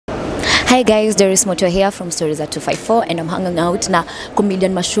Hi guys, there is Moto here from Stories at 254 and I'm hanging out na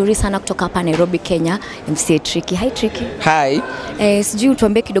comedian mashuhuri sana kutoka hapa Nairobi, Kenya, MC Tricky. Hi Tricky. Hi. Sijui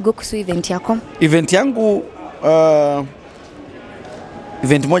utuambie kidogo kuhusu event yako. Event yangu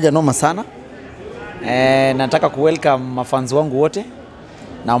event moja noma sana. Nataka kuwelcome mafans wangu wote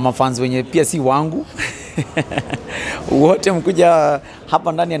na mafans wenye pia si wangu. Wote mkuja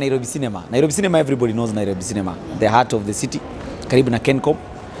hapa ndani ya Nairobi Cinema. Nairobi Cinema, everybody knows Nairobi Cinema, the heart of the city. Karibu na Kencom.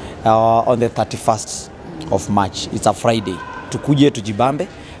 On the 31st of March. It's a Friday. Tukuje tujibambe.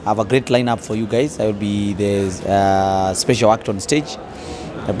 I have a great lineup for you guys. I will be the special act on stage,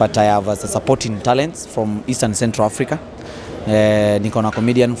 but I have supporting talents from East and Central Africa. Niko na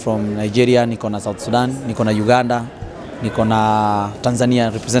comedian from Nigeria, niko na South Sudan, niko na Uganda, niko na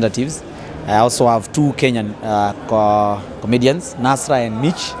Tanzania representatives. I also have two Kenyan comedians, Nasra and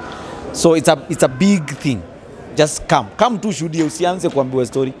Mitch. So it's a big thing. Just come tu shuhudie, usianze kuambiwa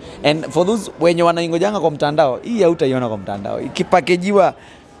story. And for those wenye wanaingojanga kwa mtandao, hii hautaiona kwa mtandao. Ikipakejiwa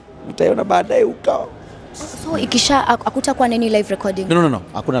utaiona baadaye ukao. So ikisha hakutakuwa nini live recording? No.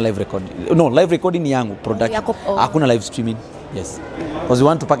 Hakuna live recording. No, live recording ni yangu production. Hakuna live streaming. Yes. Because we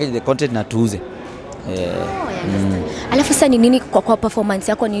want to package the content na tuuze. Alafu sasa ni nini kwa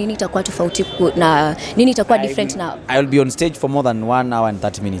performance yako, ni nini itakuwa tofauti na nini itakuwa different na? I will be on stage for more than 1 hour and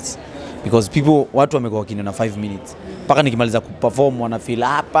 30 minutes. Because watu wamekuwa wakiniona 5 minutes. Paka nikimaliza kuperform wana feel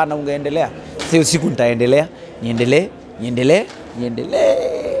hapa na ungeendelea. Sasa hiyo siku nitaendelea, niendelee.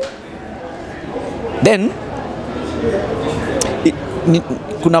 Then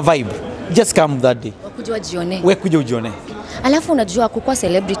kuna vibe. Just come that day. Wakuje wajione. Wewe kuja ujione. Alafu unajua kukuwa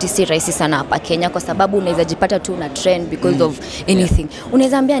celebrity si rahisi sana hapa Kenya kwa sababu unaweza jipata tu na trend because of anything.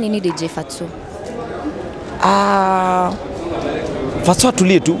 Unaweza ambia nini DJ Fatxo? Fatxo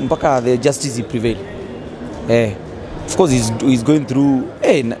atulie tu mpaka the justice prevail. Of course he's going through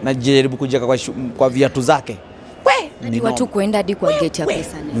najaribu kujeka kwa viatu zake. Ni watu kuenda hadi kwa gate ya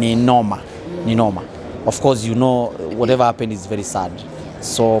pesa. Ni noma. Of course you know whatever happened is very sad.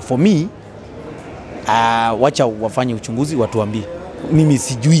 So for me wacha wafanye uchunguzi, watuambie. Mimi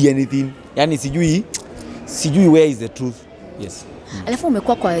sijui anything. Yani sijui where is the truth. Yes. Alafu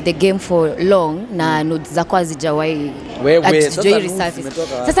umekuwa kwa the game for long na notes zako hazijawahi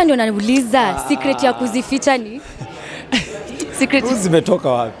sasa ndio nauliza secret ya kuzificha ni secret zimetoka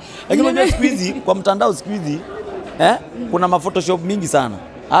wapi? Lakini unajua siku hizi kwa mtandao siku hizi kuna maphotoshop mingi sana.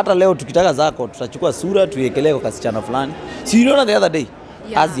 Hata leo tukitaka zako tutachukua sura tuiekelee kwa kasichana fulani. Si you know the other day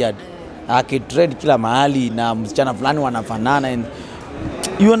Aziad akitrend kila mahali na msichana fulani wanafanana, and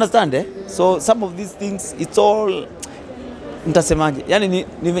you understand so some of these things it's all nitasemaje, yani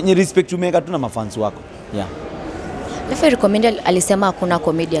ni respect umeka tu na mafans wako. If I recommend alisema hakuna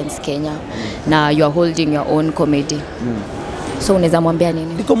comedians Kenya na you are holding your own comedy. So unaweza mwambia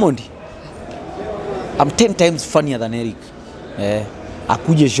nini? Ni comedy. I'm 10 times funnier than Eric.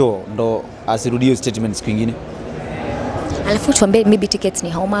 Akuje show ndo asirudie statement siku nyingine. Alafu tuambie maybe tickets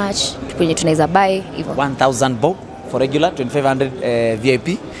ni how much kwenye tunaweza buy hivyo? 1000 bob for regular, 2500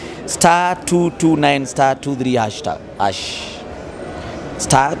 VIP. *229 *23 hash.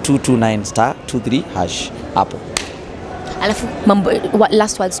 *229 *23 hash hapo. Alafu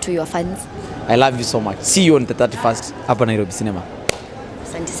last words to your fans? I love you so much. See you on the 31st hapa Nairobi Cinema.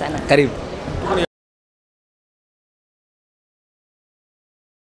 Asante sana. Karibu.